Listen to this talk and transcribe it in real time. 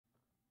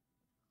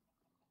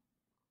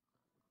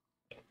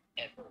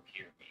ever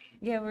hear me.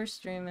 Yeah, we're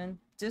streaming.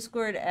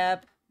 Discord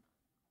app.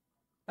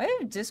 I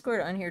have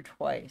Discord on here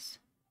twice.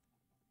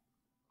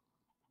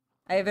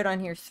 I have it on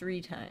here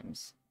 3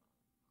 times.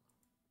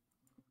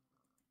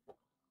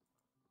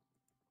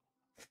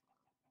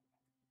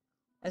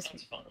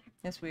 Sounds fun.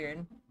 That's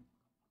weird.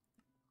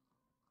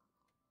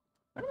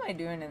 What am I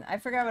doing I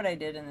forgot what I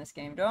did in this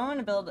game. Do I want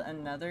to build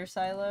another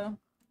silo?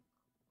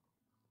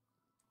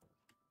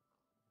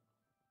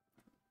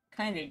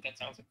 Kind of. That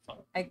sounds like fun.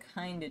 I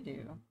kind of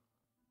do.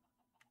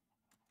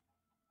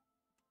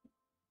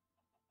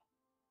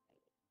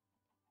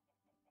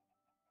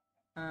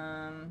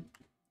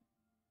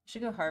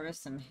 Should go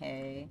harvest some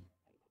hay.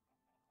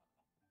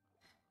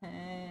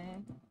 Hey.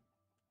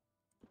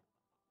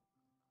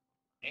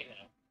 Hey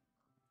now.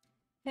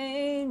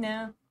 Hey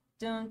now,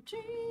 don't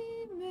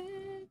dream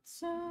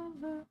it's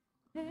over.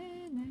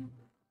 Hey now,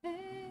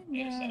 hey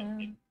now.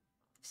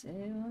 Say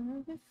you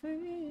wanna be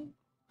free.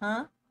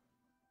 Huh?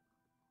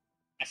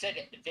 I said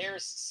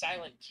there's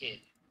Silent Kid.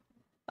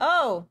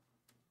 Oh!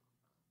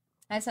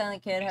 Hi,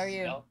 Silent Kid, how are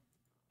you? Spell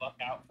fuck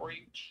out for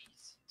you?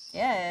 Jesus.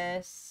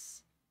 Yes.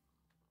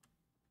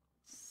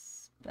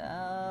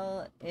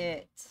 Spell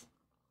it.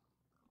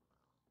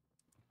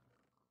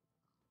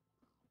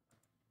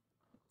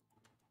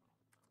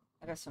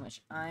 I got so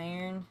much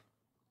iron.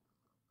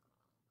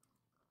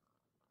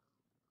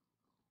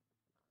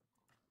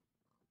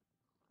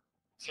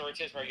 So,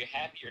 Rhytisma, are you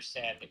happy or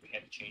sad that we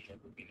had to change our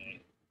movie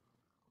night?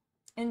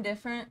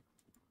 Indifferent.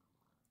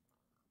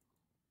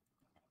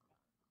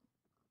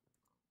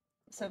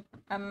 So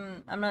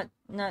I'm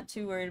not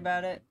too worried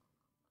about it.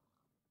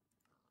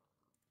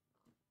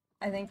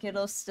 I think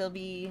it'll still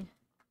be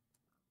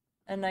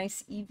a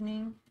nice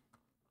evening.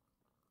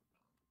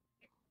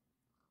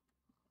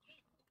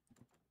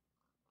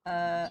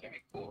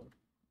 Very cool.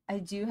 I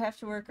do have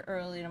to work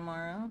early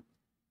tomorrow.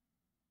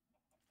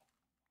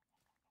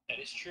 That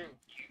is true.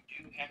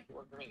 You do have to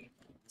work early.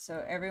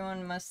 So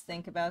everyone must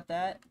think about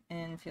that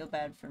and feel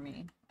bad for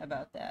me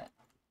about that.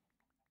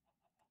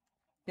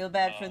 Feel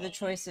bad for the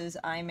choices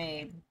I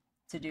made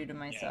to do to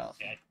myself.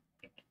 Yeah,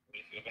 I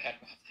really feel bad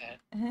about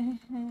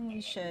that.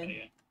 You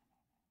should.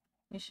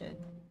 You should.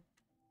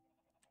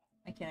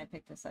 Why can't I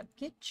pick this up?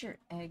 Get your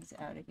eggs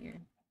out of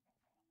here.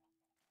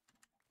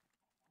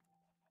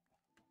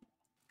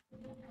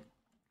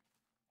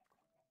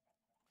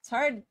 It's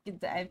hard.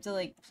 I have to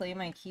like play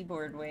my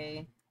keyboard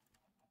way.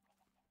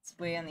 It's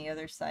way on the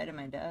other side of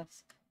my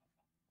desk.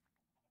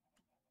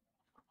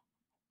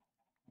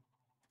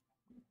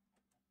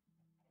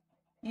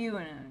 You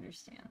wouldn't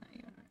understand that.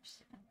 You wouldn't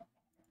understand.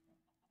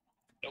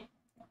 Nope.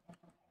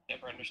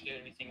 Never understood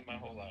anything in my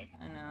whole life.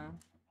 I know.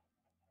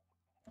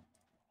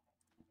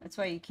 That's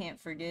why you can't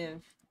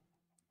forgive.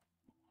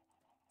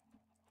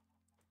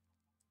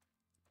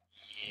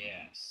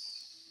 Yes.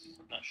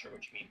 I'm not sure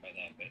what you mean by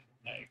that, but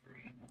I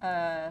agree.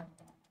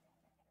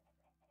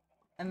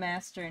 A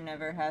master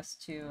never has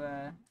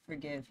to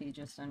forgive, he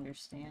just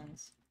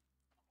understands.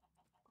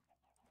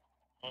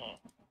 Oh,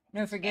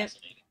 no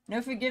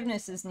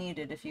forgiveness is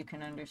needed if you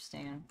can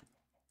understand.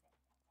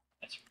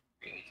 That's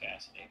really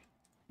fascinating.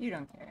 You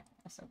don't care.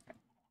 That's okay.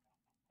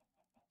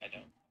 I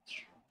don't. It's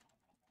true.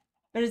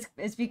 But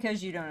it's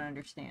because you don't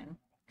understand.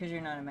 Because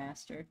you're not a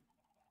master.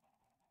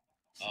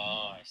 So,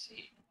 oh, I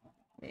see.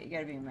 Yeah, you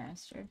gotta be a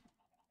master.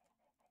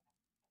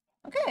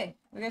 Okay,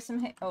 we got some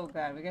hay. Oh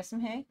god, we got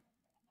some hay?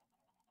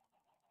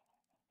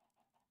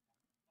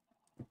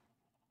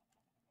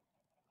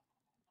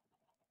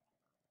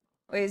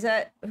 Wait, is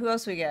that... Who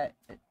else we got?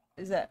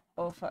 Is that...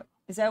 Oh, fuck.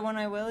 Is that One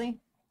Eye Willie?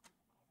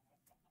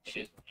 It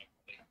is One Eye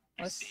Willie.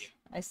 I see him.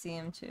 I see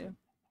him, too.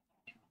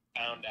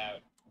 Found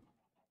out.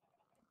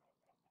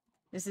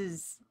 This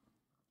is...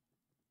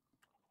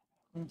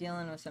 I'm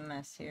dealing with a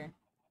mess here.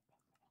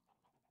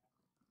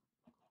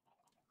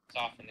 It's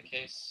often the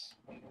case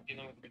when we're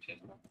dealing with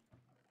Rhytisma.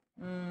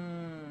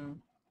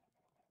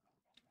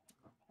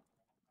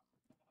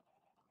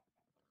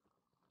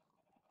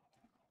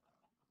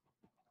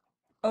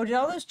 Oh, did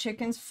all those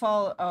chickens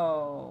fall?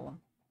 Oh,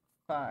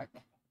 fuck.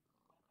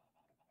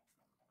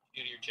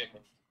 You do your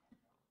chicken.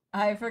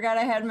 I forgot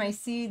I had my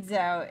seeds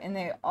out and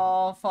they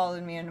all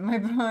followed me into my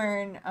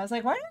barn. I was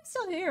like, why do I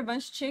still hear a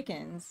bunch of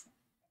chickens?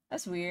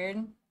 That's weird.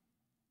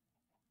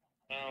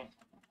 Well,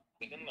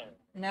 we can learn.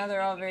 Now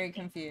they're all very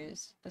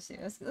confused. Let's see.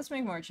 Let's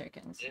make more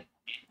chickens.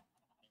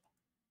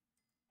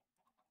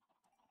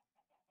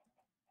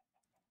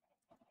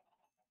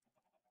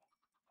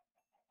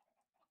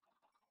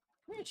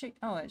 Come here, chick.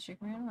 Oh, that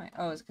chicken ran away.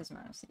 Oh, it's because I'm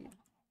out of seed.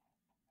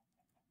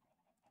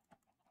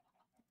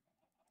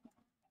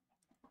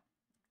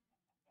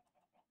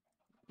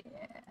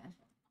 Yeah.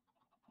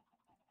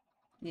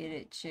 Get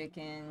it,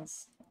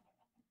 chickens.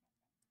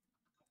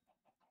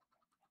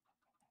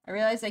 I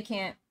realized I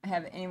can't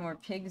have any more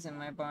pigs in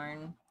my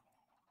barn.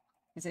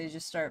 Because they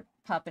just start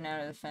popping out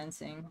of the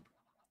fencing.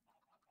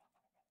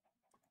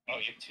 Oh,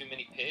 you have too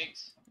many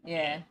pigs?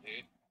 Yeah.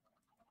 Dude.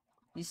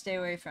 You stay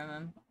away from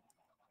them.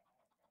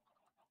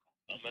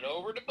 Coming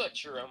over to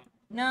butcher them.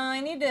 No,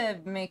 I need to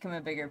make him a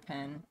bigger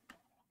pen.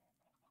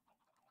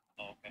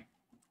 Oh, okay.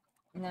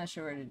 I'm not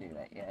sure where to do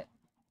that yet.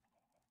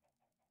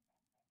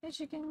 Hey,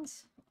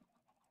 chickens.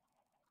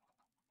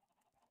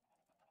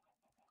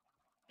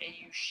 Hey,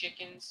 you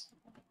chickens.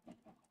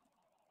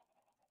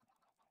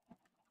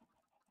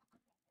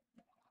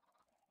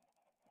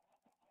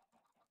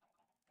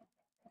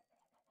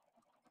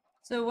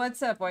 So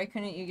what's up? Why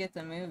couldn't you get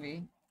the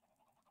movie?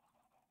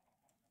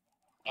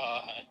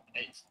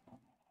 It's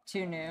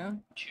Too new?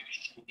 too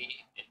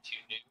shitty and too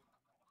new.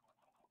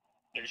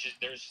 There's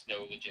just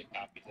no legit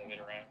copies of it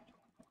around.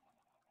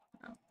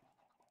 Oh.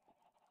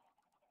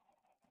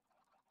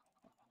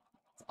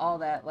 It's all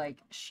that, like,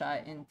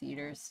 shot in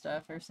theater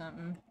stuff or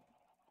something.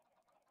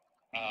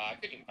 I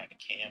couldn't even find a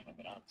cam of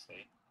it,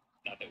 honestly.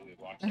 Not that we would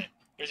watch it.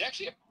 There's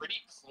actually a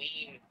pretty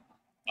clean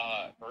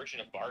version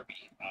of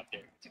Barbie out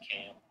there. It's a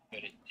cam, but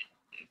it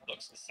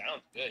looks and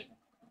sounds good.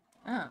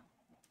 Oh.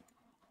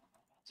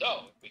 So,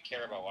 if we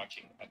care about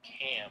watching a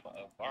cam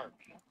of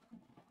Barbie.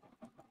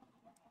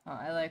 Oh,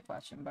 I like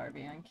watching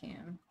Barbie on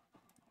cam.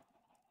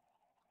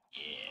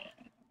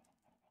 Yeah.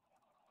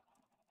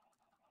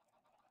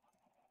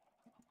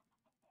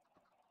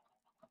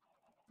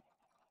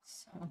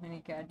 So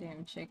many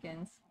goddamn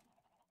chickens.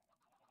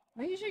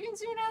 What are you chickens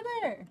doing out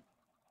there?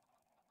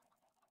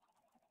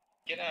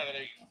 Get out of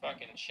there, you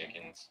fucking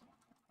chickens.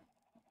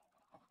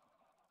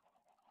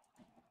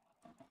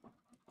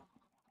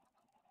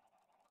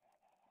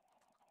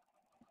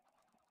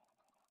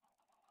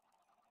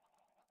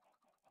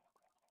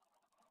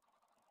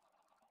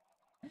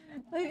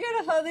 Look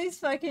at all these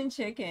fucking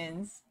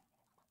chickens.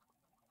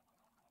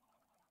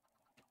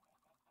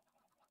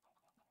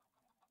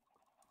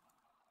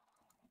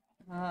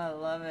 Oh, I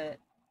love it.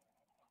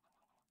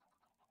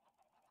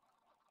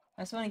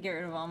 I just want to get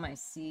rid of all my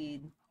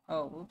seed.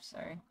 Oh, whoops,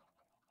 sorry.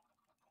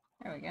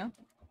 There we go.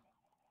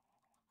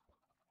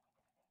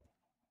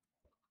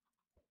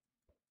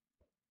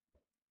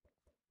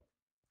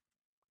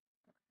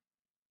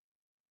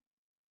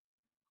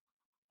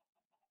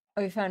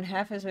 Oh, we found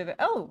half his way back.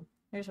 Oh,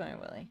 here's my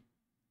Willie.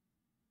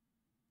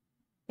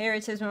 Hey,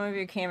 Rhytisma, one of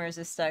your cameras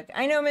is stuck.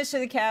 I know, Mr.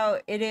 the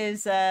Cow. It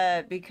is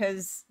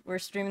because we're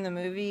streaming the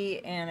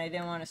movie and I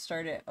didn't want to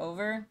start it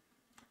over.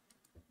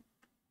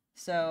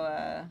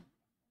 So,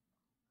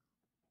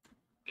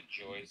 The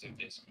joys of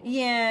Discord.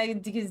 yeah,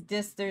 because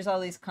there's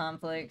all these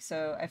conflicts,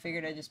 so I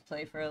figured I'd just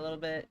play for a little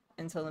bit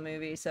until the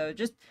movie. So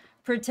just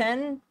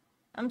pretend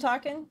I'm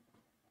talking.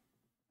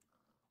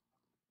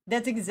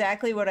 That's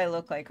exactly what I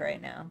look like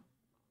right now.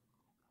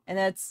 And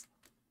that's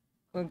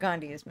where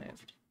Gandhi has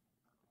moved.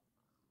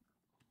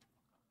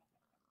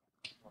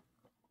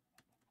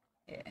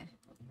 Yeah.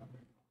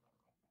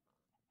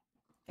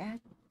 God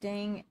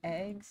dang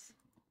eggs.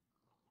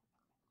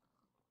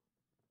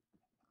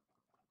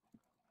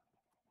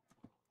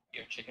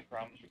 You have chicken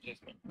problems,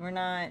 Rhytisma? We're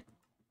not...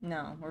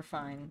 No, we're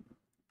fine.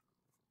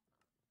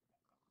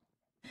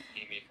 You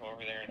need me to come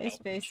over there and Hey, help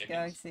Space chickens?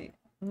 Galaxy.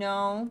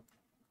 No.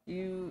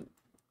 You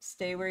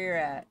stay where you're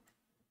at.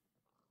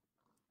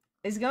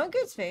 It's going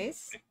good,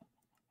 Space.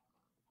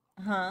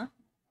 Huh?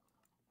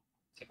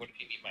 So what if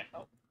you need my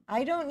help?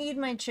 I don't need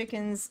my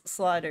chickens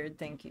slaughtered,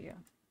 thank you.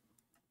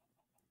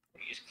 Are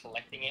you just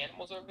collecting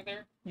animals over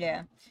there?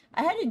 Yeah.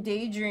 I had a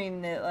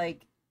daydream that,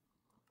 like,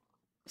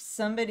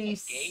 somebody...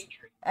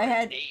 Daydream. I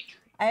had Daydream.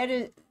 I had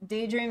a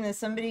daydream that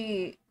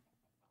somebody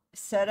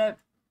set up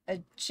a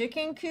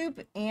chicken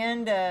coop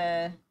and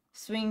a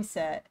swing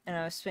set, and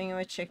I was swinging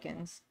with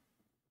chickens.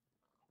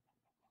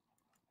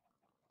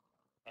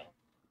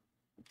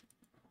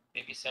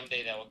 Maybe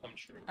someday that will come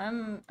true.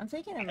 I'm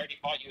thinking I already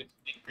bought you a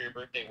thing for your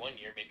birthday one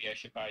year. Maybe I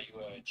should buy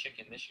you a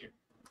chicken this year.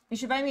 You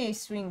should buy me a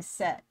swing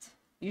set.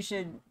 You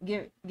should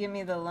give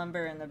me the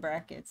lumber and the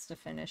brackets to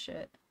finish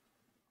it.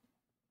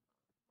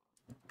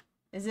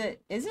 Is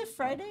it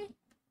Friday?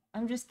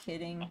 I'm just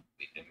kidding.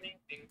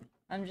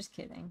 I'm just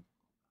kidding.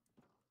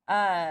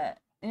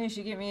 You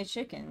should get me a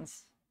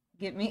chickens.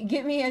 Get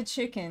me a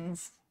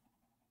chickens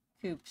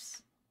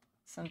coops.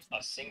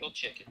 A single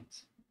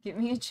chickens. Get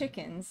me a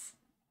chickens.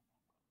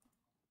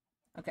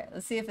 Okay,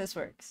 let's see if this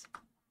works.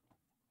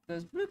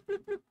 Goes bloop bloop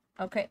bloop.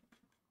 Okay.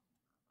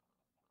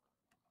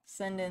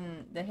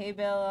 Sending the hay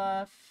bale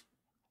off.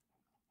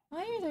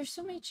 Why are there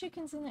so many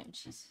chickens in there?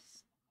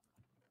 Jesus.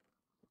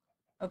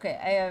 Okay,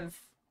 I have...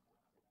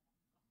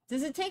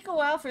 Does it take a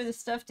while for the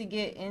stuff to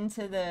get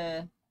into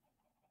the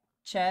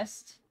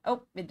chest?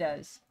 Oh, it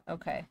does.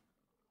 Okay.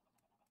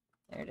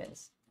 There it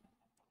is.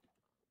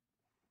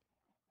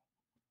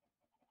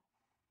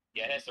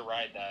 Yeah, it has to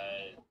ride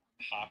the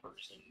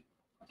hoppers and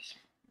just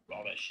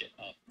all that shit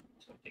up,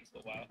 so it takes a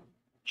little while.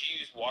 Do you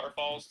use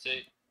waterfalls for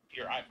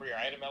your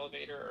item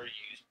elevator, or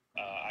you use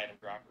item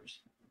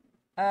droppers?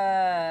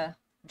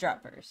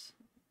 Droppers.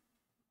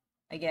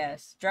 I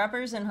guess.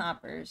 Droppers and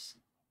hoppers.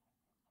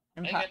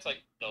 And I think that's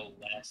like the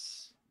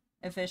less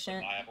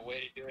efficient, reliable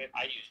way to do it.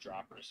 I use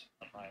droppers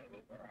on my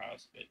little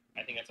warehouse, but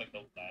I think that's like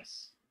the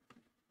less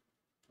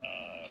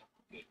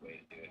good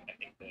way to do it.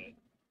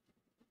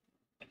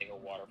 I think a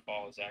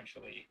waterfall is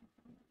actually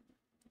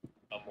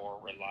a more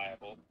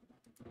reliable.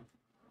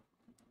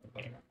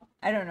 Whatever.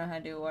 I don't know how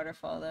to do a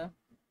waterfall though.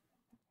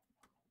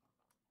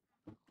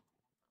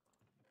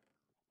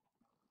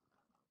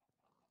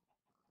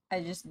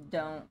 I just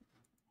don't.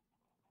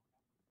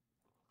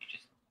 You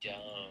just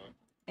don't.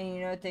 And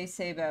you know what they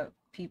say about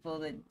people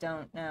that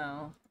don't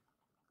know?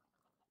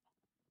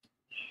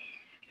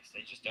 I guess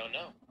they just don't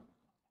know.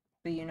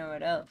 But you know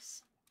what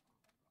else?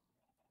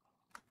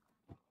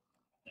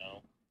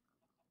 No.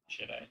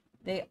 Should I?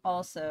 They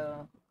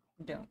also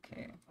don't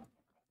care.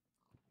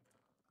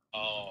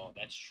 Oh,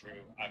 that's true.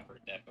 I've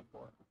heard that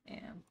before.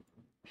 Yeah.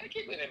 I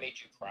can't believe I made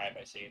you cry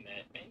by saying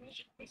that. Maybe I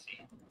should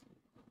pussy.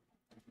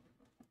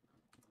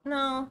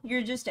 No,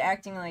 you're just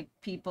acting like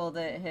people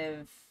that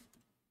have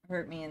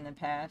hurt me in the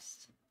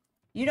past.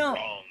 You don't.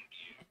 Wrong.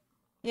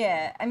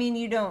 Yeah, I mean,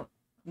 you don't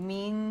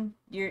mean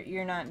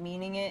you're not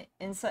meaning it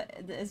in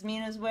as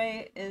mean as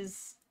way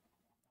as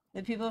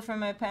the people from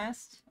my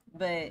past,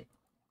 but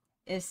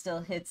it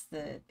still hits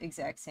the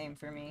exact same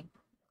for me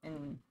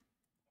in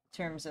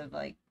terms of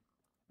like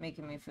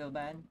making me feel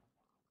bad.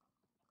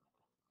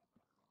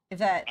 If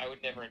that I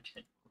would never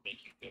intend to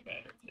make you feel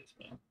bad or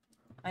Rhytisma.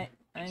 I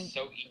It's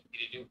so easy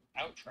to do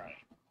without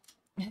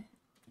trying.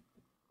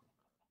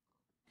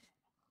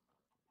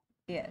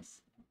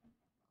 yes.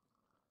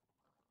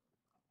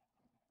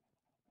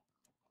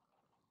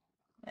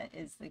 That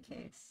is the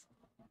case.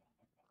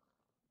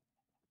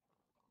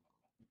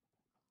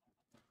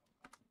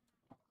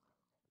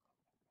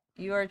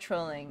 You are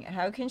trolling.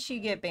 How can she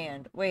get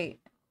banned? Wait.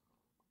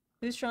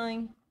 Who's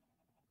trolling?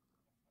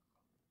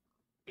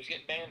 Who's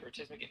getting banned?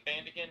 Rhytisma getting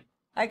banned again?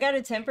 I got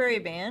a temporary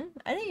ban?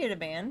 I didn't get a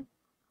ban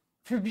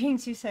for being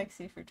too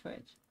sexy for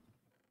Twitch.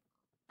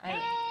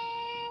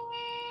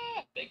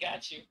 They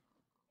got you.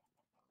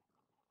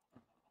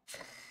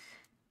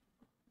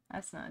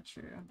 That's not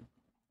true.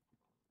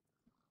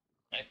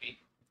 Might be.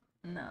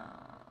 No.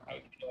 I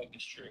would feel like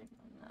it's true.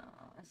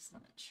 No, it's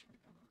not true.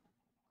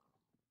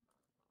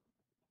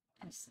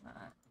 It's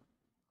not.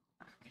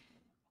 Okay.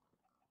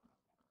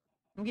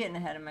 I'm getting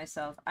ahead of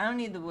myself. I don't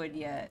need the wood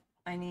yet.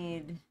 I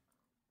need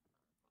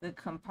the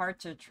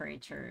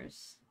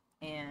compartitrators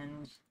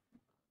and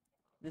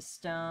the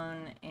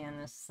stone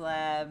and the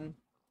slab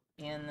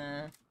and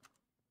the...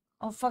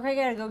 Oh, fuck, I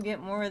gotta go get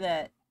more of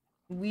that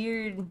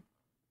weird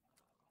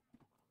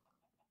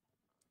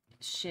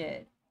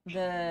shit.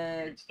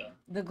 The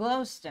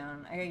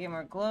glowstone. I gotta get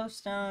more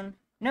glowstone.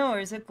 No, or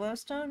is it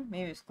glowstone?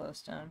 Maybe it's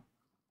glowstone.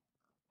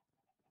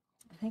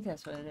 I think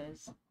that's what it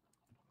is.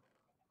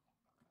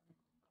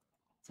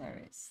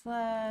 Alright,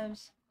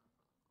 slabs.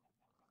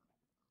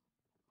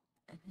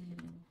 And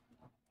then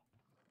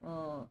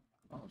little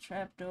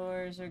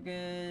trapdoors are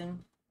good.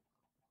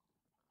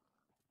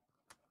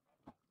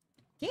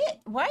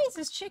 Why is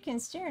this chicken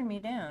staring me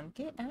down?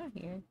 Get out of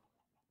here.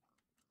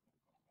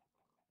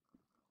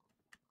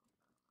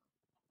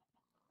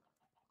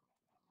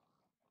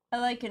 I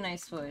like a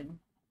nice wood.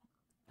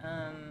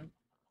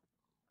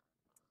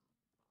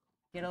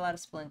 Get a lot of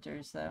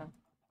splinters though.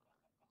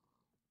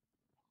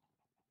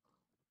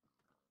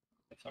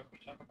 The fuck we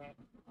talking about?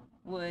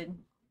 Wood.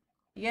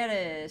 You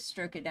gotta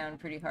stroke it down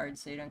pretty hard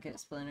so you don't get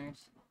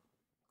splinters.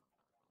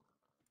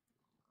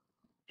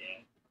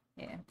 Yeah.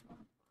 Yeah.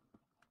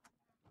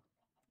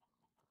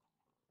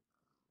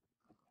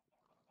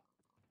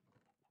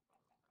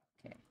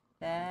 Okay.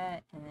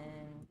 That, and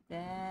then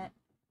that.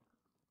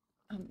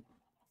 I'm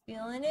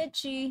feeling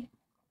itchy.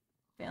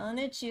 Feeling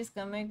itchy is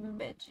gonna make me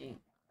bitchy.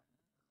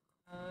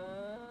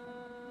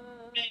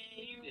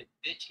 You've been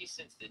bitchy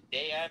since the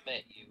day I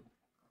met you.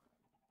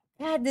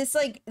 God,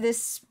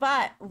 this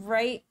spot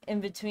right in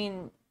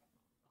between,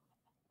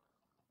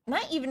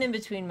 not even in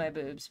between my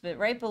boobs, but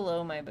right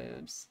below my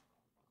boobs.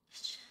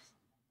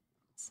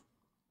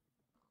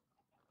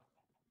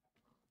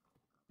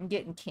 I'm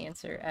getting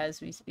cancer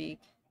as we speak.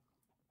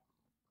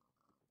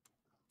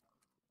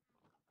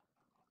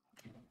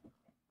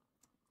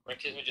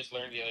 Rhytisma just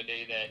learned the other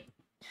day that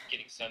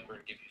getting sunburn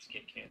gives you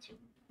skin cancer.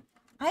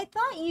 I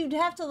thought you'd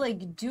have to,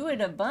 like, do it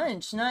a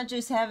bunch, not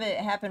just have it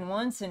happen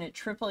once and it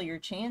triple your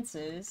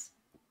chances.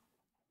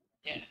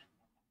 Yeah.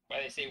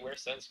 Why they say wear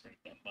sunscreen,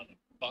 that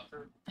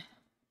motherfucker.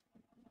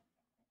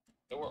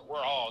 So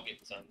we're all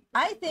getting sun.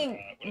 I think...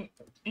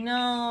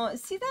 no,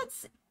 see,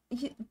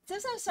 doesn't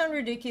that sound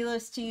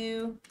ridiculous to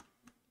you?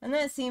 Doesn't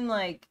that seem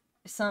like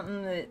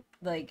something that,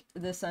 like,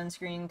 the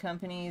sunscreen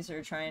companies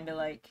are trying to,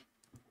 like,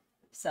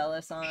 sell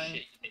us on?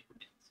 Shit,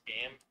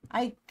 scam?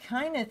 I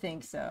kind of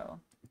think so.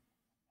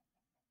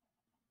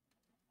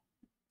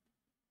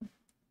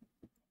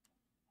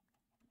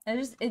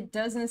 It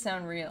doesn't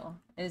sound real.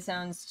 It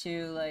sounds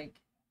too,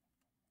 like...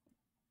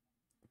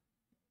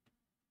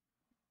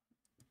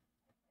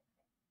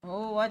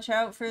 Oh, watch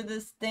out for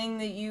this thing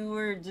that you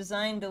were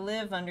designed to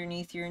live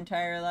underneath your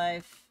entire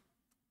life.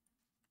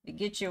 It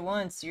gets you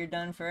once, you're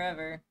done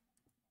forever.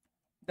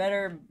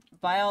 Better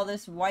buy all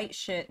this white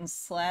shit and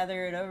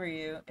slather it over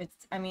you.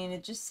 I mean,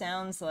 it just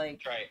sounds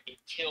like... That's right. It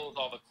kills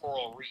all the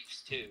coral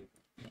reefs, too.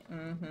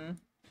 Mm-hmm.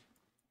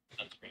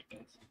 Sunscreen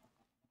does.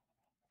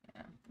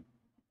 Yeah.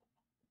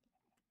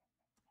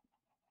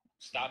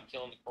 Stop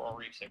killing the coral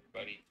reefs,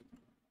 everybody.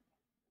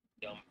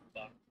 Dumb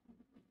fuck.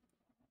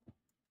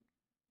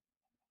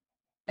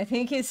 I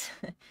think it's...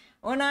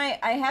 When I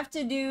have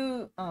to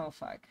do, oh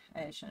fuck,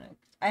 I shouldn't.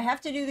 I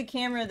have to do the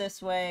camera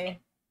this way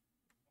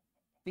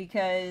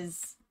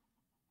because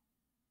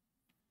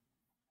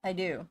I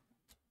do.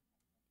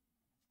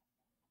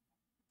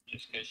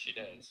 Just because she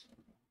does.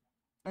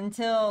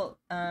 Until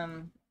I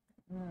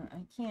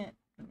can't.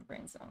 My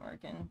brain's not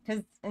working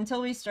because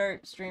until we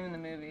start streaming the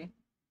movie.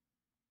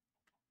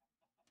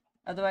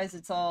 Otherwise,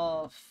 it's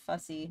all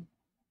fussy.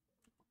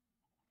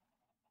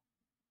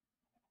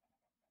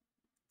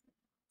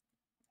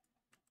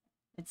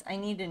 I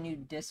need a new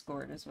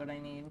Discord is what I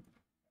need.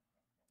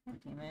 God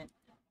damn it.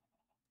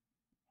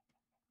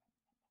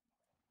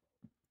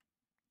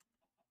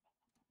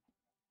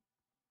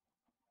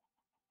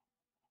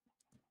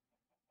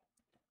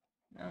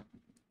 No.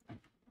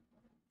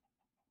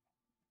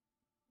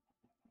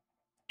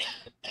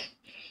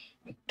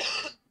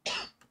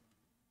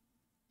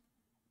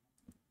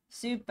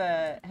 Soup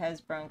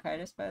has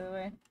bronchitis, by the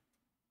way.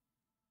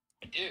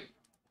 I do.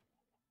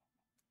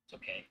 It's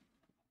okay.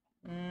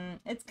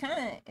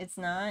 It's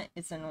not.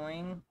 It's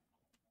annoying.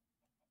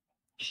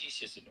 She's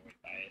just annoyed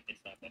by it. It's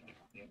not that big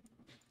of a deal.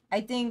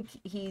 I think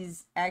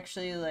he's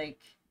actually, like,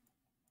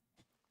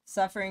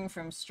 suffering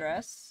from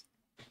stress,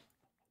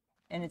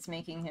 and it's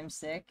making him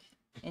sick,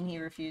 and he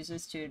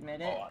refuses to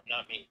admit it. Oh,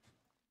 not me.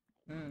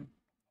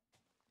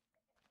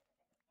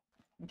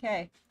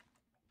 Okay.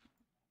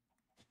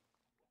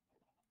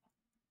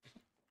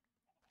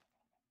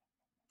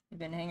 You've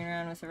been hanging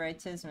around with the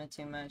Rhytisma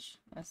too much.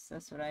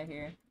 That's what I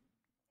hear.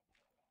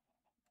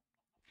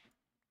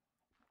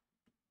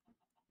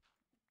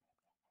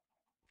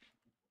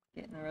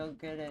 Getting real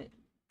good at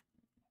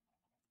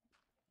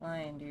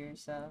lying to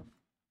yourself.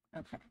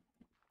 Okay.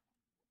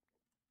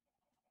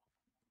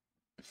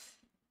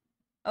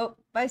 Oh,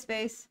 bye,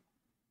 Space.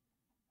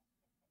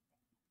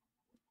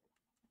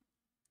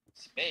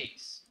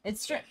 Space?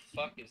 It's What the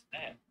fuck is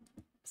that?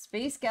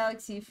 Space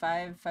Galaxy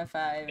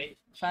 555. Space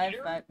 5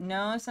 Heater? 5.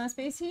 No, it's not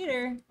Space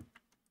Heater.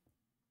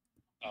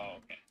 Oh,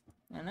 okay.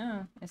 I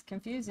know. It's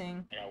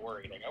confusing. I got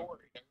worried.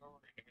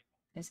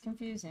 It's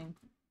confusing.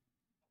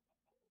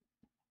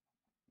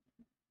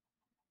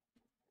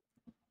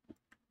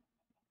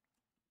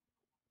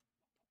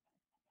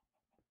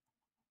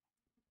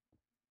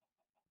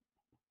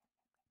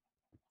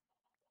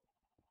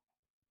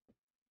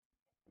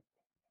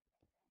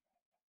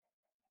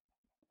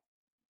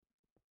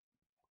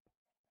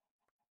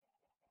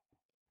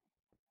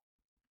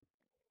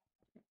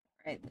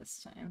 Right this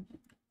time.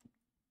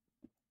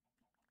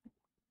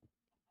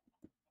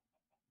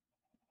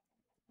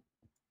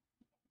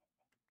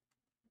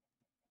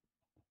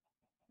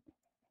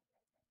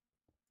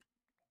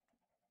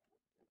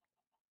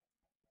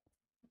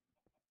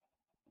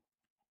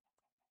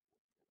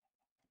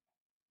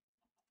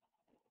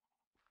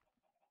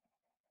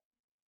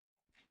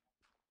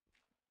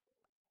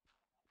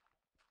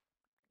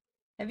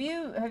 Have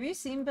you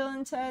seen Bill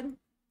and Ted?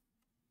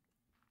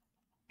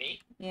 Me?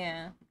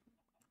 Yeah.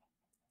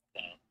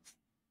 No.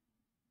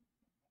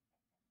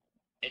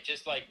 It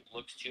just, like,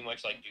 looks too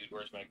much like Dude,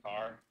 Where's My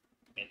Car?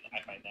 And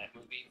I find that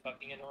movie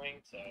fucking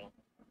annoying, so...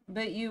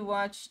 But you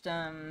watched,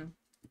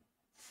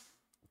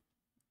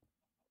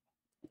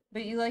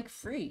 but you like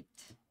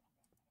Freaked.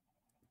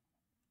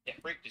 Yeah,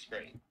 Freaked is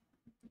great.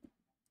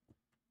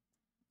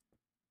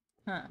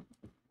 Huh.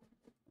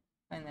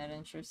 Find that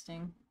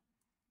interesting.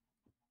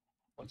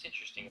 What's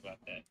interesting about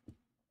that?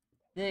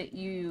 That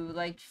you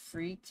liked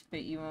Freaked,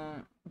 but you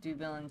won't do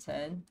Bill and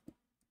Ted.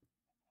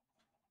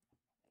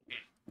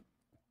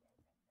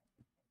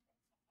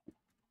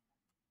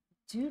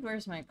 Dude,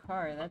 Where's My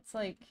Car? That's,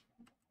 like,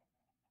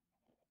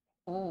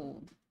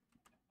 old.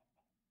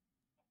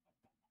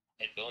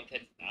 And Bill and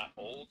Ted's not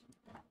old?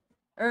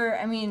 Or,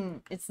 I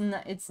mean, it's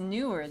not, it's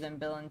newer than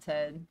Bill and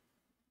Ted.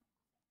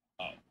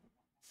 Oh.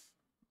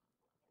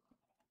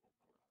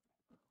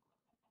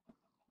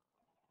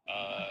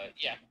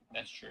 Yeah,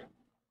 that's true.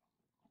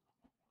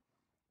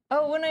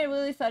 Oh, when I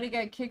really thought he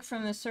got kicked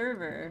from the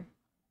server.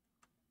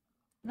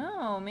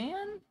 No,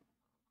 man.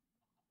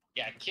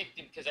 Yeah, I kicked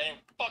him because I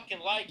didn't fucking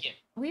like him.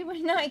 We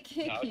would not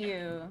kick No,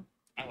 you.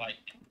 I like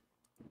him.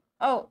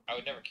 Oh, I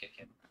would never kick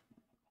him.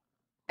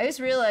 I just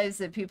realized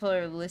that people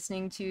are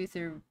listening to you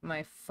through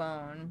my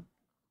phone.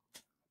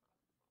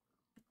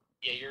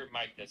 Yeah, your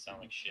mic does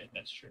sound like shit,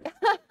 that's true.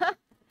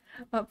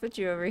 I'll put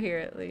you over here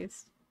at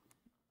least.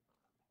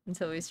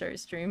 Until we start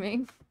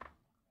streaming.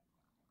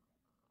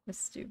 That's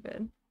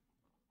stupid.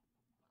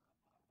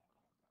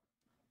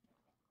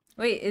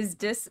 Wait, is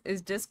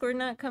Discord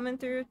not coming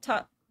through?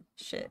 Top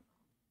shit.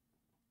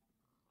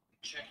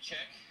 Check.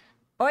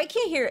 Oh, I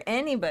can't hear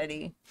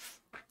anybody.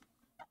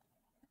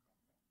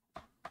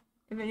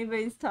 If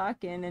anybody's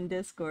talking in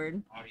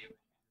Discord. Audio.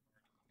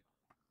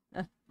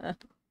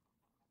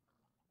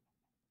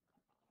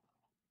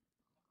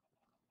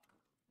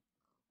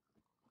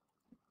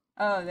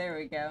 Oh, there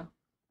we go.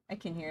 I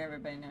can hear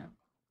everybody now.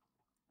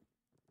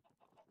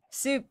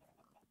 Soup.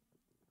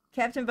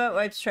 Captain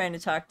Buttwipe's trying to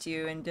talk to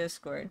you in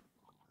Discord.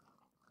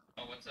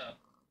 Oh, what's up?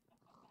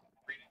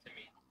 Read it to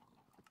me.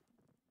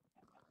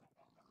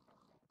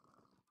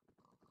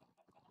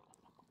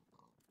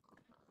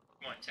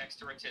 Come on, text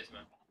to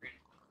Rhytisma. Read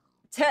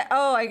it.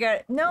 Oh, I got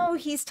it. No,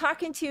 he's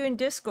talking to you in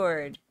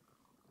Discord.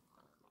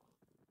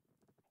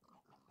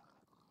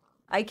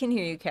 I can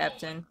hear you,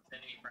 Captain. Oh,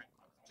 sending me friend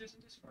messages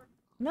in Discord?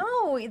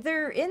 No,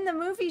 they're in the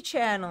movie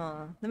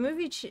channel. The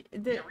movie Yeah,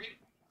 read it.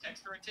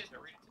 Text to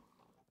Rhytisma. Read it.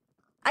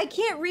 I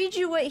can't read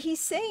you what he's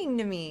saying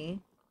to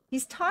me.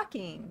 He's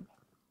talking.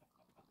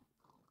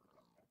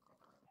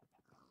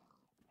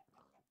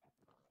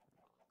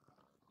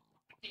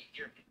 I can't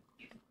hear him.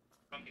 He's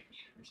fucking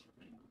muted or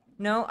something.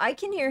 No, I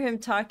can hear him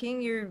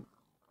talking. You're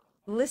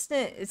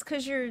listening. It's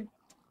because you.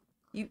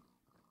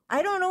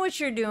 I don't know what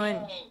you're doing.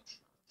 Oh,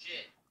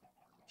 shit.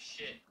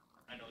 Shit.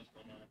 I know what's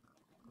going on.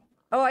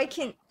 Oh, I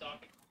can.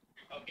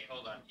 Okay,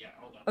 hold on. Yeah,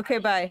 hold on. Okay,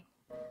 bye.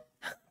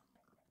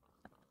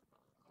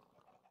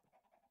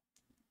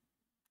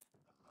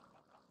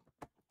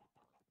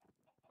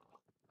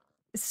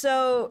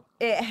 So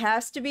it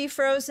has to be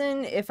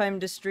frozen if I'm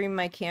to stream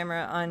my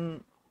camera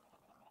on.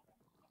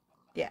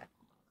 Yeah.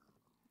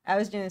 I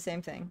was doing the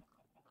same thing.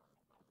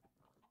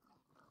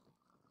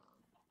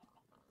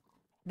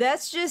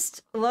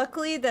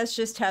 Luckily, that's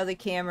just how the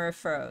camera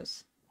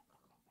froze.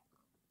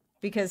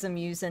 Because I'm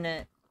using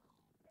it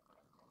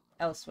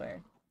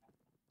elsewhere.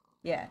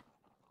 Yeah.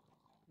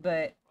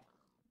 But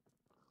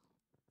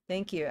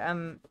thank you.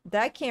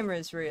 That camera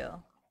is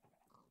real.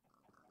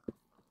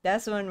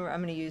 That's the one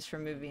I'm gonna use for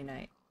movie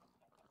night.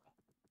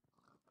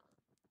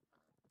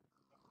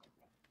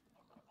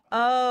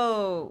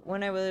 Oh,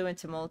 when I really went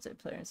to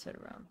multiplayer instead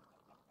of ROM.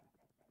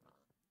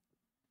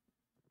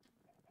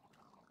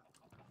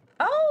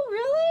 Oh,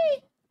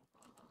 really?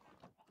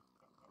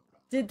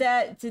 Did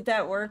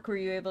that work? Were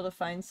you able to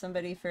find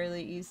somebody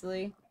fairly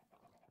easily?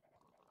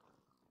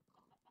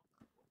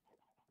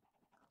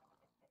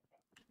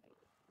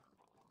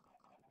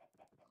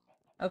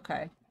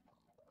 Okay.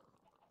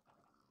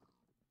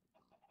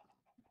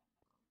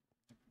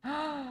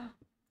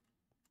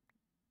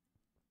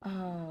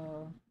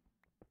 Oh.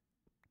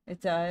 It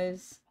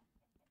does.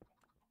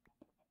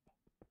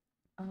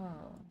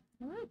 Oh.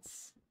 What?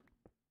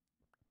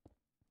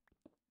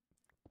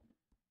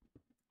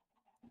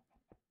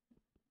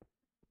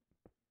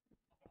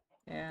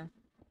 Yeah.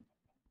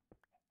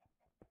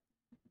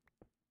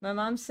 My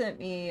mom sent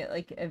me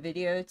like a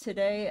video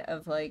today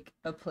of like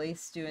a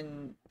place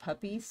doing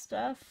puppy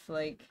stuff,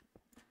 like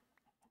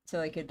to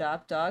like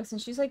adopt dogs,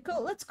 and she's like, "Go,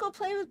 let's go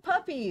play with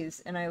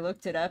puppies." And I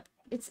looked it up.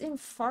 It's in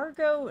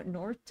Fargo,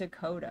 North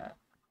Dakota.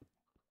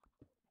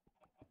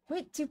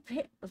 Wait, do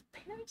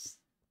parents?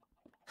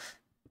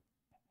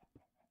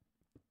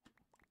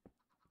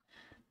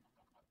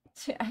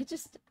 I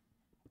just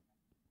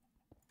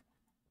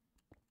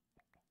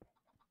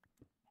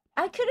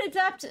I could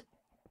adopt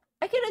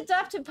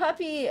a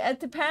puppy at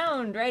the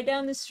pound right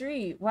down the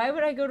street. Why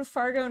would I go to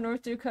Fargo,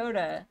 North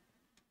Dakota?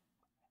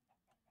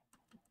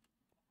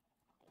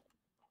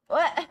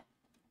 What?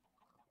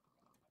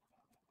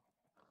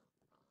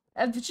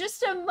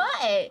 Just a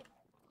mutt.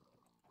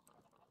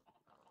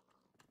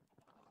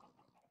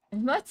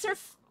 Mutts are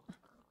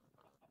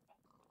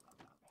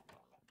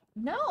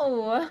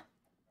no.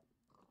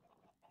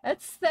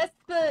 That's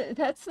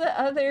the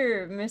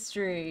other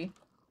mystery.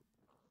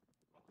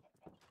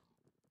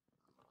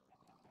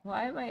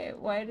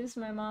 Why does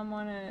my mom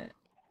wanna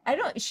I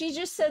don't she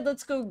just said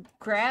let's go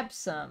grab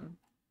some.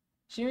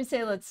 She didn't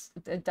say let's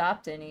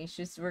adopt any. She's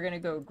just we're gonna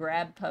go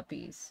grab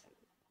puppies.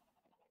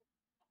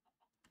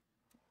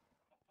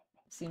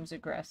 Seems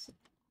aggressive.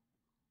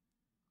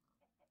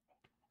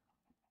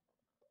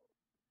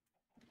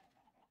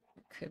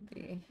 Could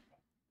be.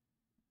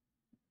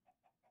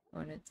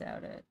 Wouldn't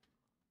doubt it.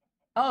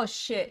 Oh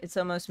shit, it's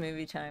almost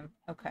movie time.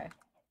 Okay.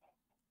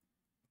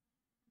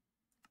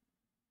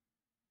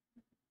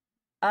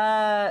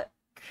 Uh,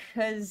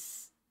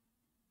 'Cause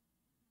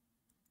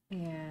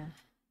yeah.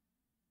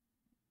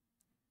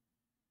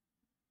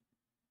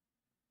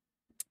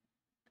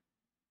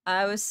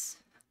 I was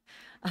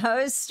I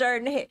was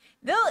starting to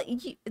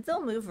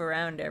they'll move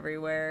around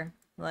everywhere.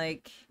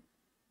 Like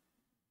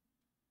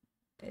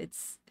it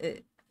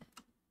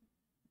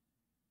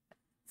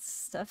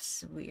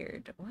stuff's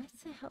weird. What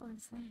the hell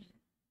is that?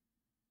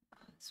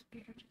 Oh, it's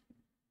weird.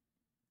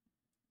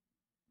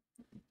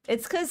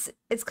 It's cause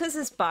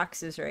this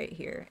box is right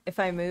here. If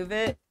I move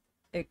it,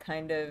 it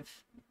kind of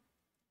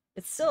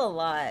it's still a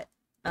lot.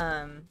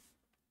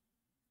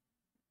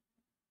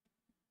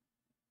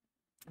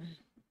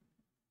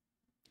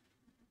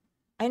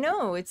 I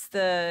know it's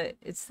the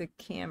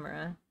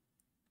camera.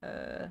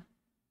 I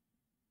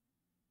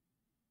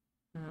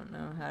don't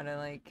know how to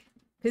like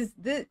because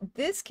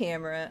this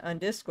camera on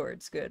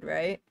Discord's good,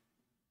 right?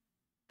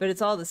 But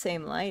it's all the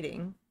same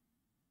lighting.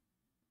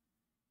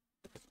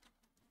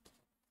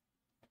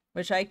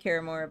 Which I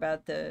care more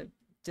about the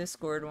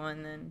Discord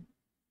one than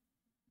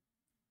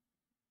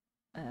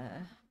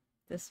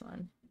this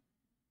one.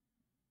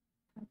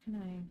 How can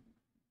I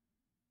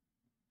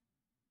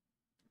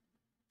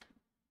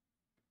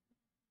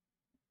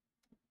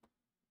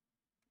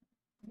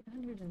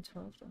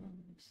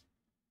 $112.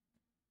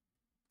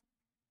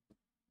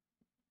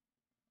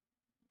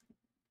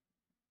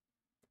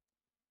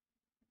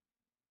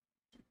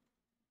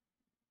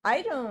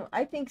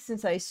 I think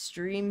since I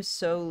stream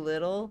so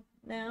little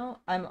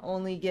now, I'm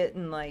only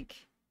getting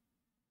like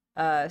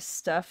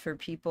stuff for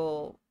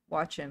people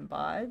watching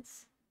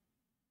VODs.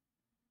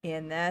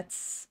 And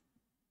that's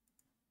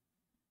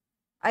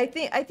I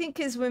think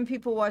is when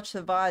people watch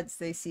the VODs,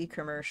 they see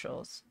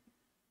commercials.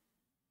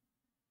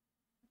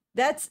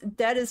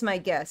 That is my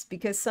guess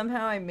because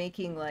somehow I'm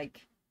making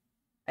like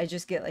I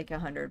just get like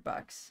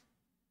 $100.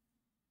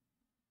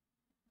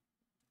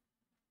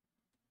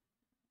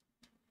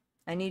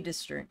 I need to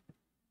stream.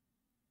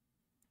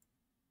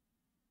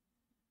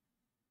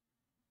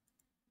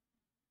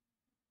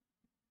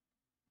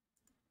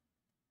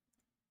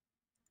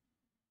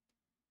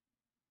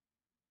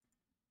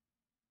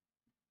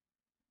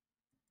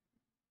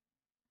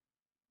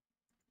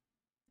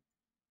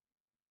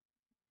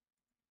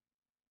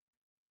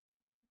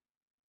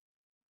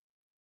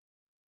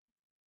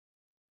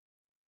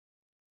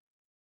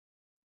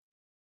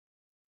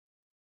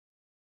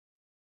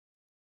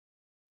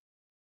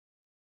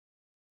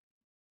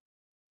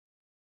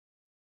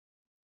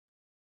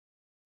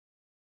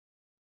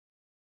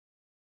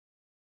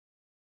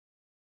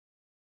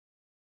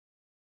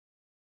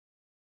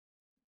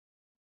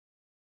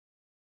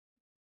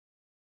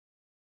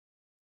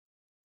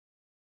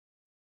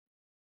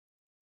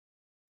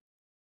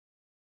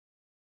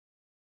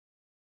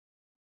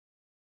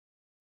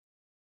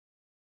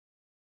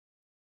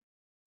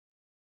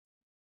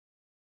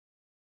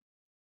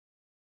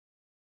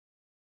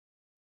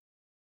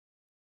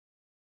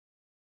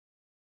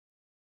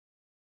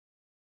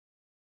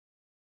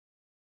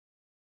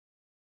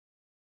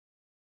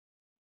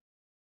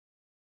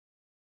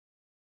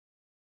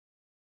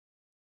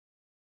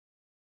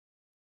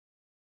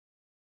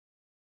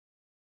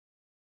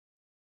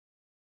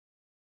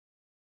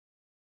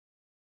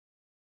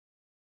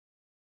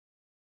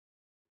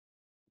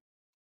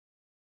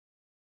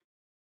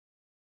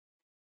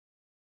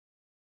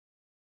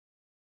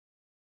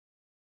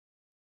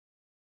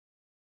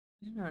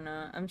 I don't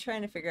know. I'm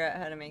trying to figure out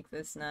how to make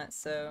this not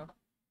so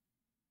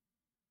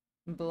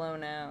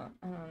blown out.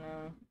 I don't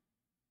know.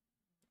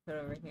 Put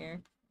over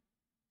here.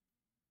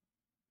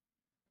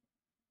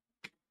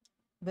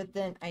 But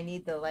then I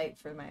need the light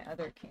for my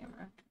other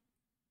camera.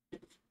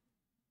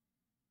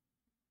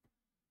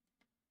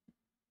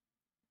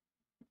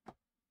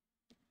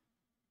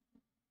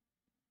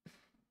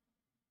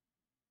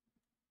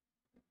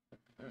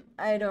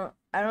 I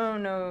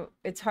don't know.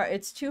 It's hard.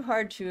 It's too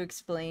hard to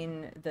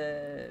explain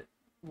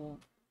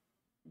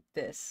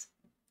this.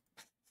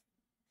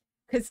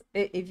 Because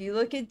if you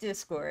look at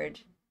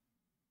Discord,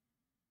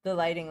 the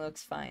lighting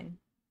looks fine.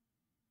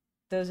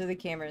 Those are the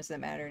cameras that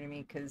matter to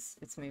me because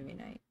it's movie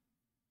night.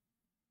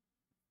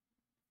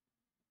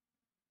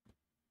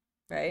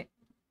 Right?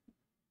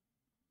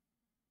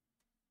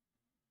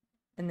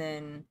 And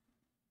then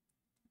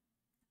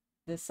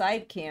the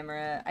side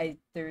camera,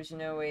 there's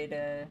no way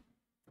to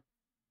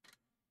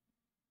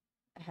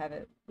have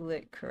it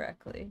lit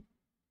correctly.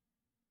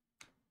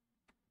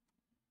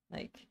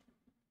 Like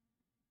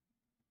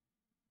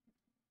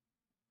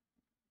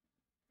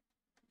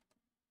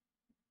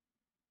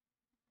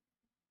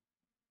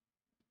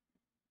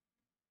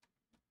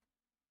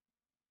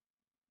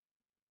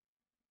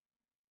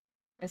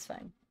it's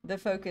fine. The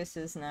focus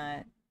is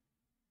not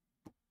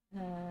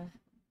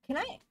can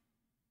I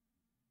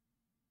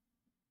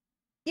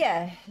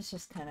yeah, it's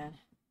just kind of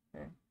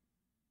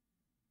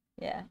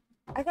yeah.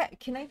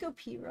 Can I go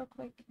pee real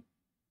quick?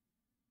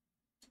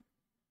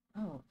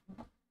 Oh,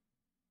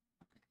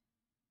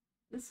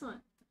 this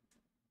one.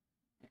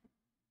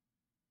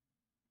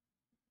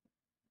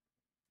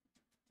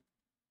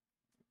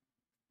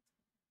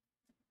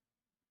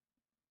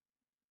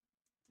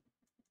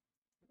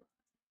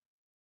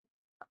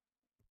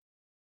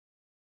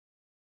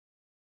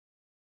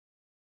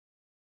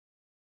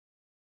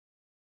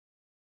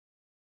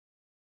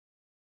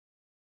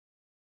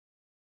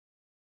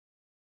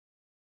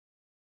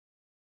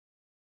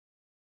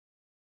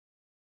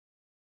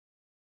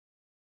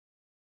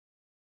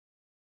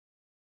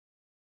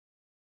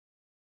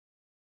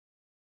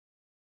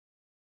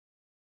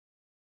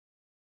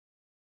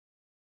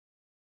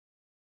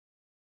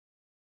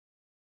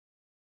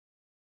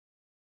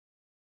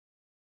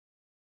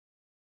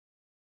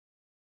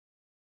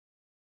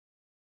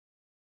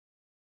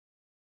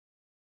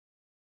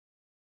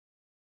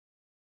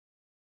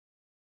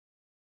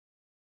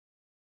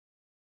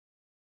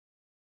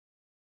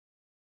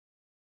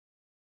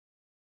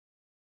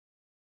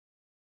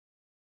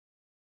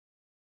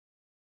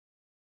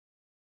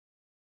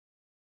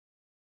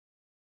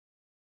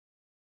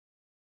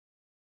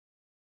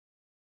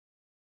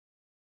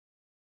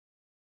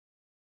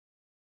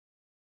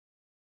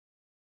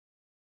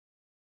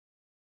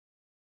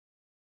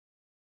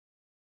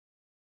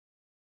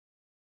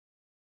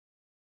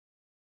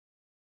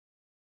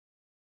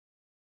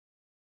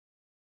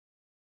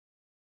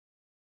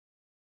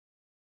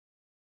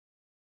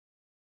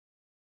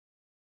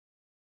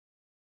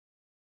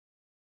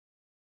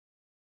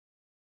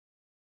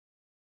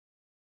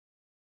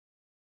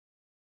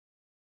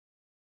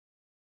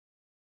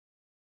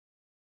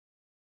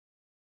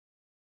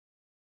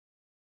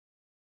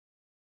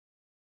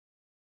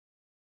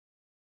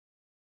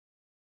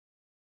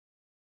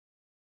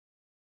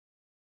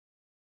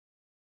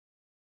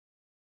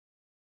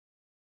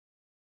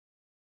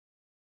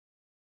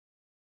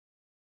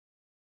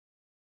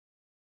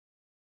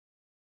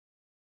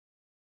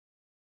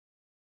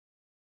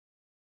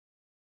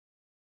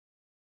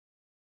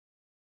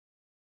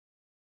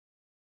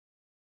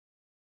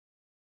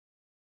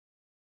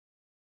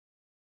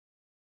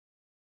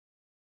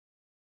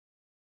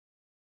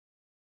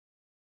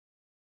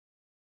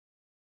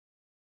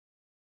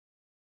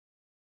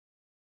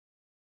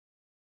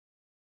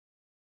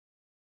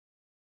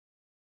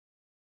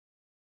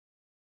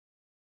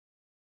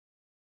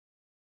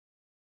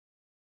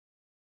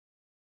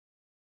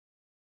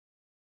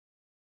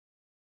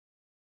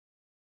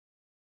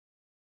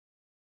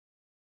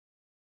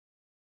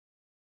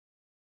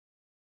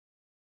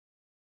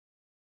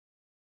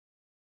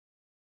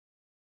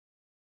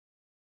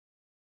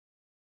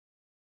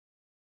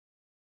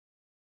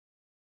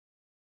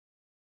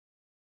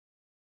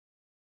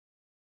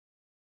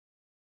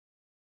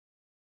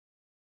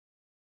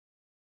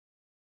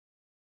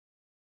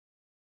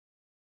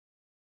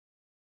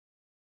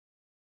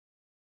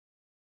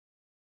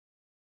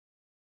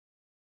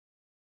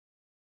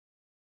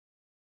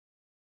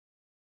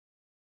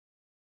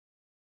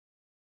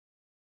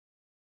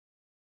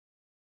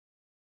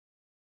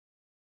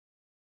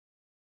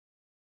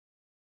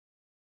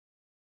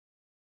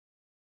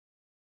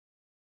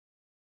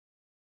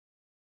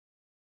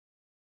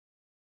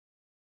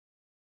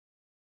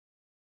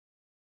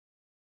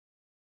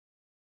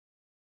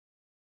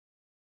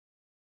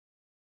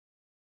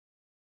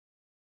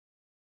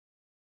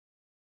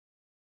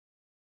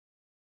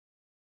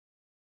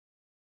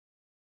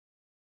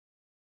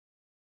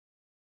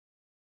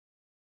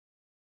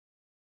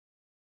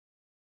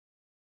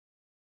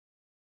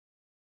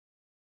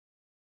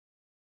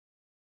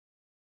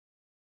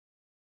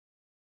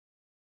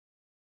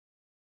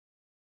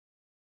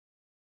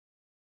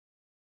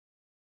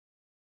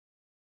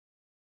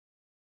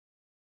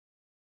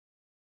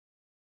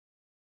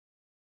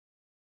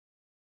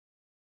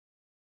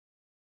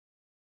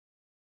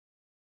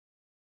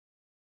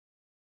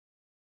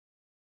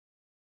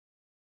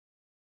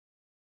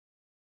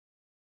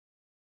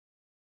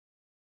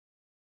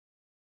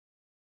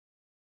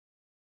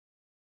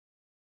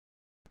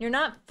 You're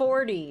not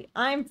 40.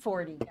 I'm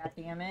 40,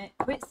 goddammit.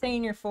 Quit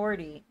saying you're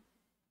 40.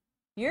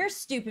 You're a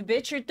stupid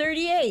bitch. You're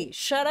 38.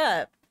 Shut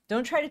up.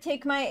 Don't try to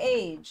take my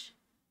age.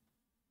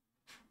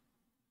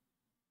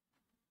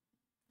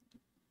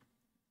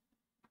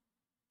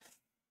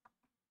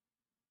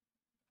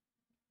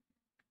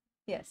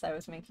 Yes, I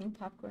was making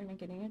popcorn and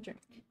getting a drink.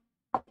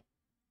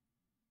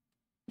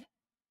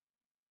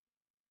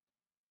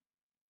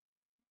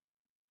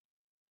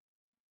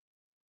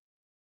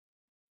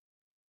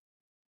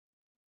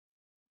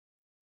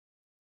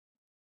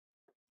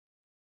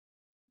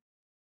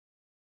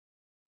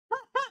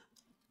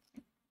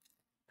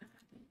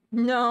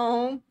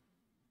 No.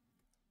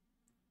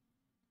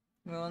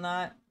 Will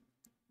not.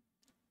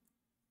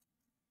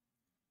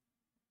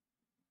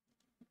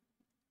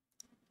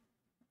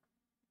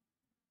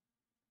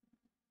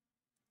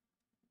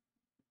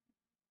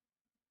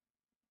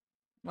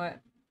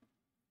 What?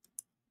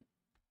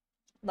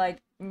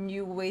 Like,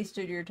 you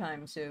wasted your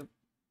time, Soup.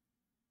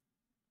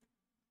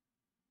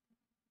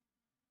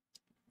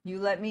 You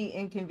let me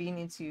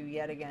inconvenience you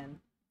yet again.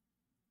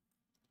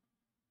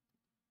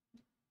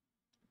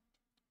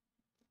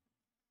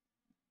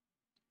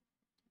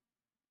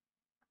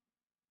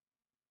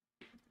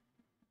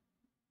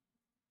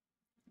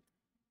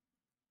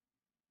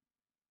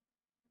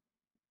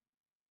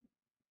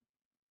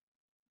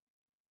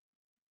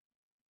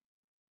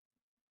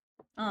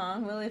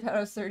 Willie thought I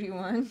was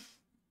 31.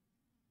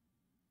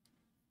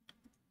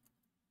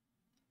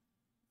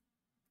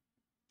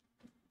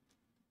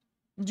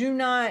 Do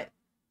not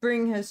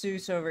bring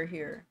Jesus over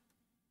here.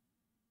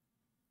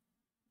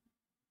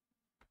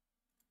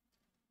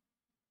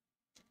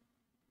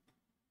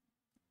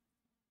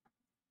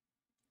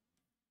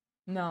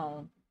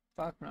 No.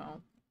 Fuck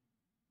no.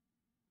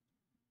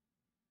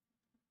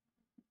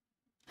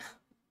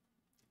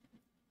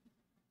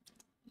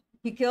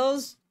 He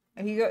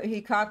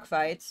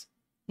cockfights.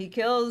 He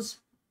kills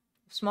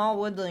small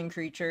woodland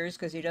creatures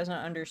because he doesn't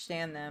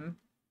understand them.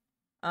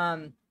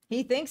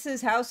 He thinks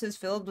his house is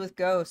filled with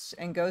ghosts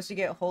and goes to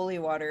get holy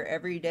water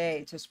every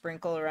day to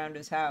sprinkle around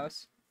his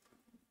house.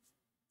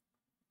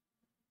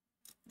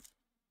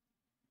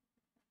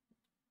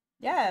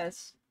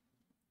 Yes.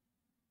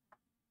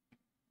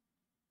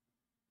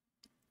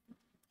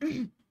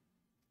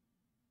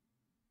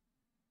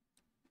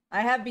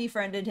 I have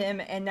befriended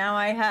him, and now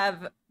I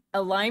have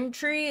a lime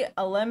tree,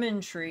 a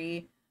lemon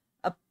tree,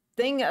 a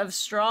thing of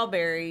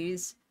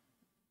strawberries.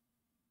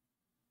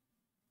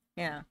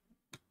 Yeah.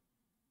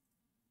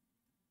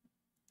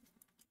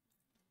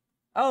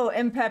 Oh,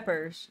 and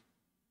peppers.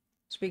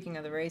 Speaking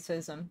of the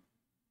racism.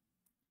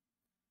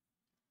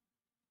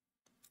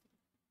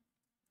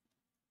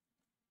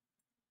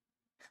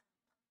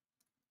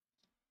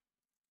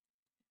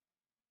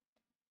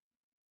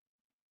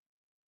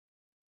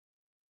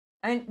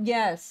 And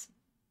yes,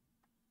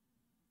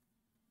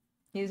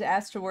 he was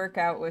asked to work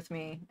out with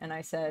me, and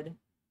I said,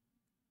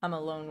 I'm a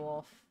lone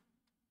wolf.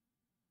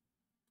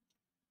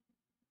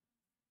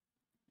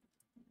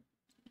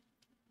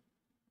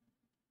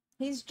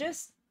 He's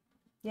just,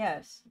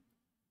 yes.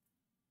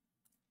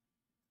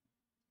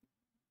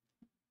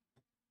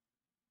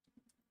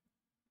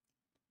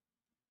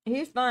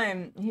 He's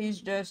fine.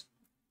 He's just,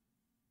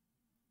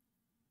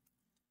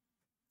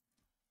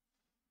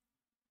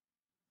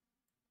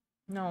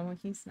 no,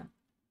 he's not.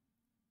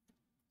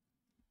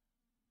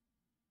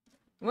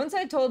 Once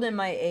I told him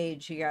my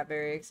age, he got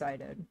very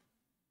excited.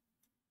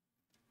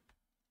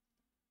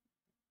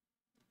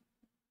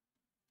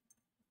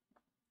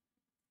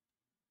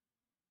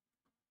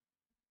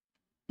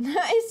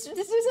 This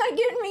is not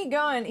getting me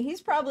going.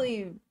 He's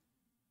probably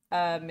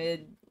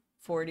mid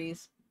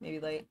 40s, maybe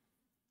late.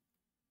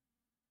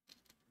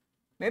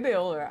 Maybe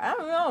older. I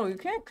don't know. You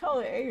can't call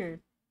it age.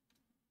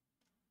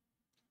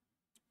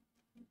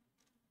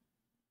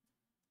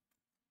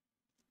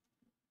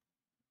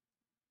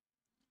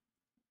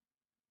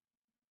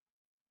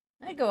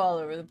 I go all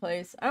over the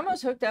place. I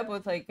almost hooked up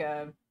with like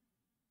a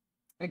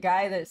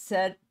guy that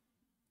said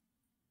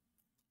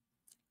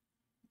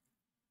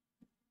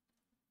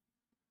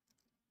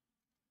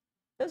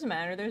doesn't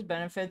matter, there's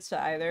benefits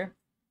to either.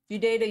 If you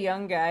date a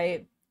young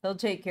guy, he'll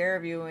take care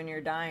of you when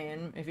you're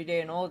dying. If you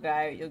date an old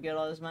guy, you'll get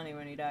all his money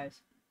when he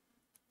dies.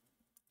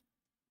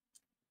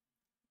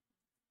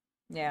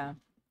 Yeah.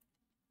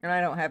 And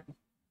I don't have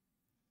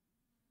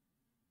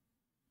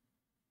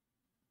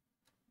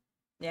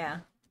yeah.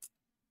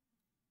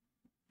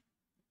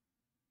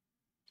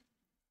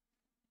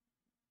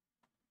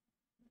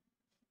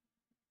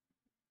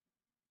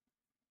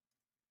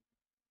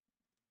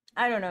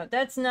 I don't know.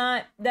 That's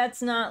not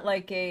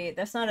like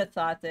that's not a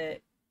thought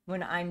that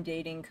when I'm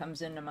dating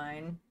comes into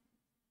mind.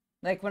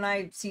 Like when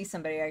I see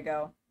somebody I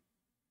go,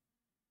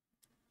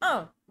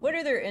 "Oh, what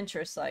are their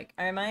interests like?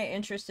 Am I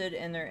interested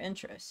in their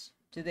interests?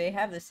 Do they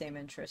have the same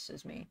interests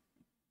as me?"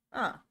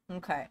 Oh,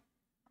 okay.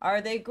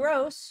 Are they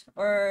gross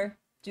or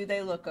do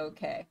they look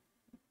okay?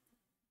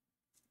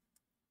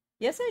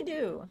 Yes, I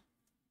do.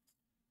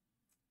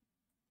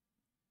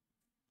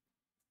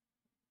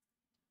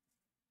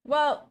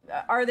 Well,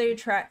 are they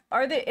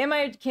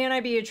can I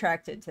be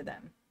attracted to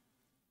them?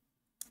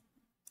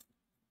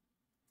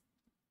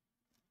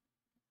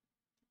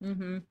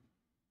 Mm-hmm.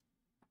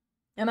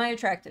 Am I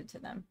attracted to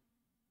them?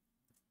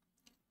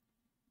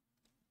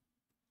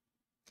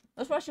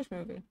 Let's watch this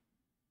movie.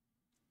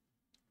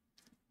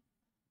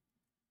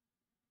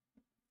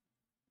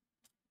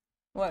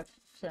 What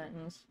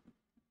sentence?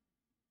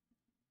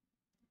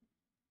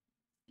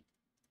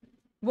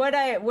 What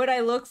I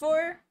look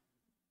for?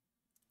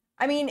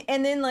 I mean,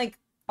 and then like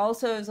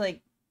also is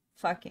like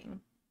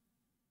fucking.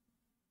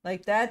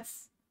 Like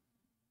that's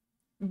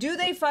do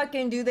they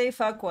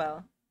fuck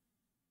well?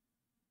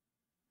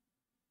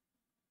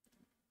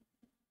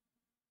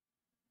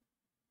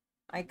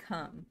 I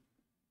come.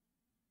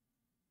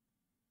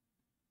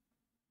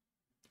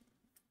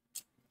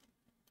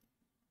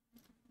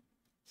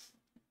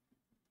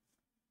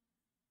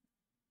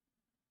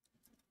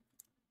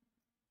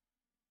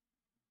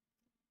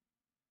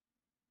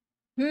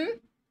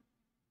 Hmm?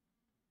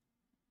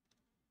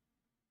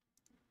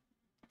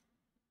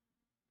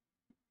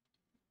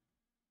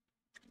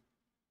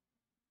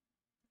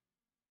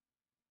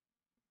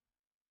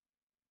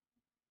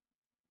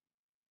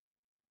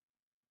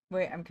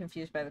 Wait, I'm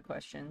confused by the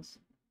questions.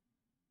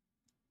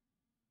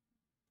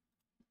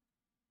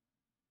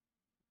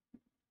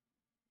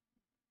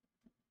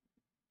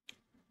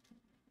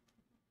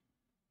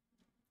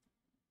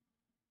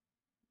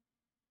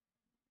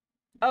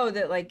 Oh,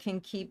 that like can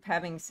keep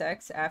having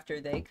sex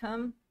after they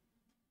come?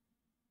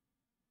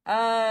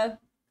 Uh,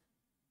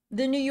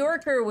 the New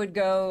Yorker would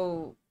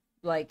go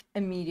like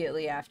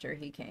immediately after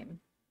he came.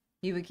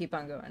 He would keep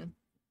on going.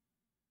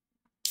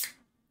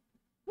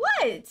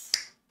 What?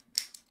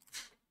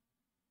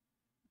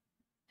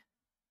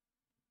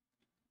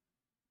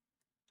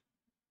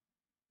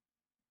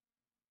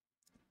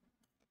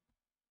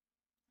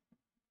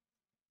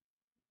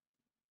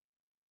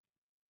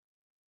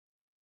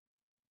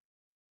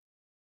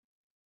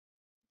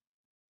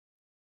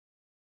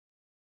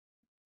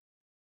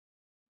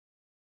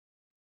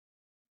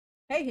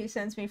 Hey, he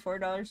sends me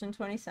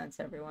 $4.20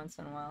 every once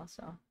in a while,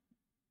 so.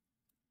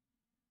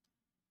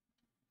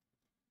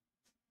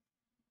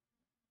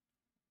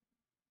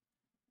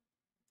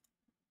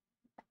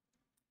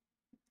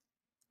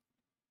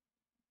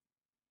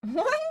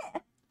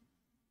 What?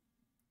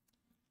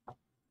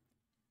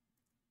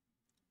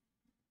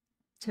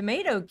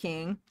 Tomato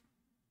King?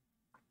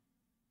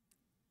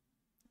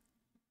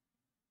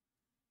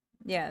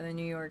 Yeah, the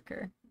New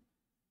Yorker.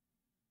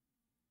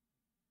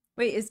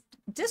 Wait, is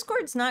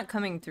Discord's not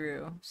coming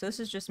through? So this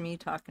is just me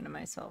talking to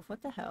myself.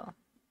 What the hell?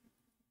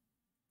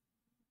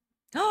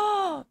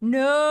 Oh,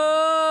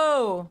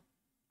 no!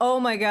 Oh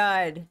my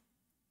god.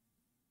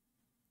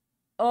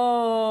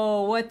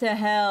 Oh, what the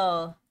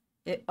hell?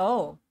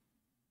 Oh.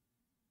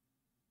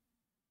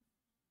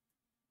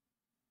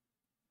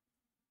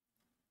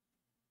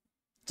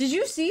 Did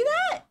you see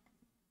that?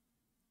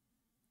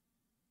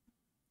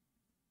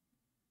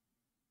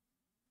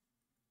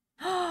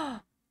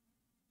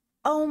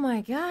 Oh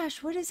my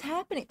gosh, what is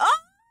happening? Oh!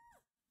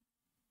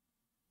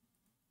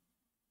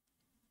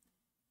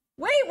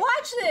 Wait,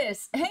 watch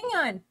this. Hang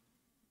on.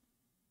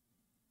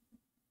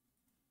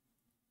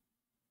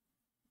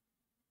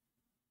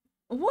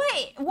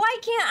 Wait, why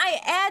can't I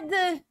add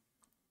the...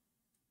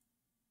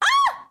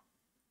 Ah!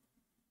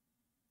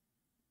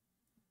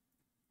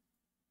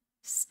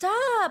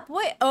 Stop.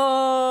 Wait.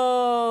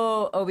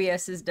 Oh,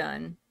 OBS is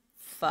done.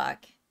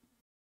 Fuck.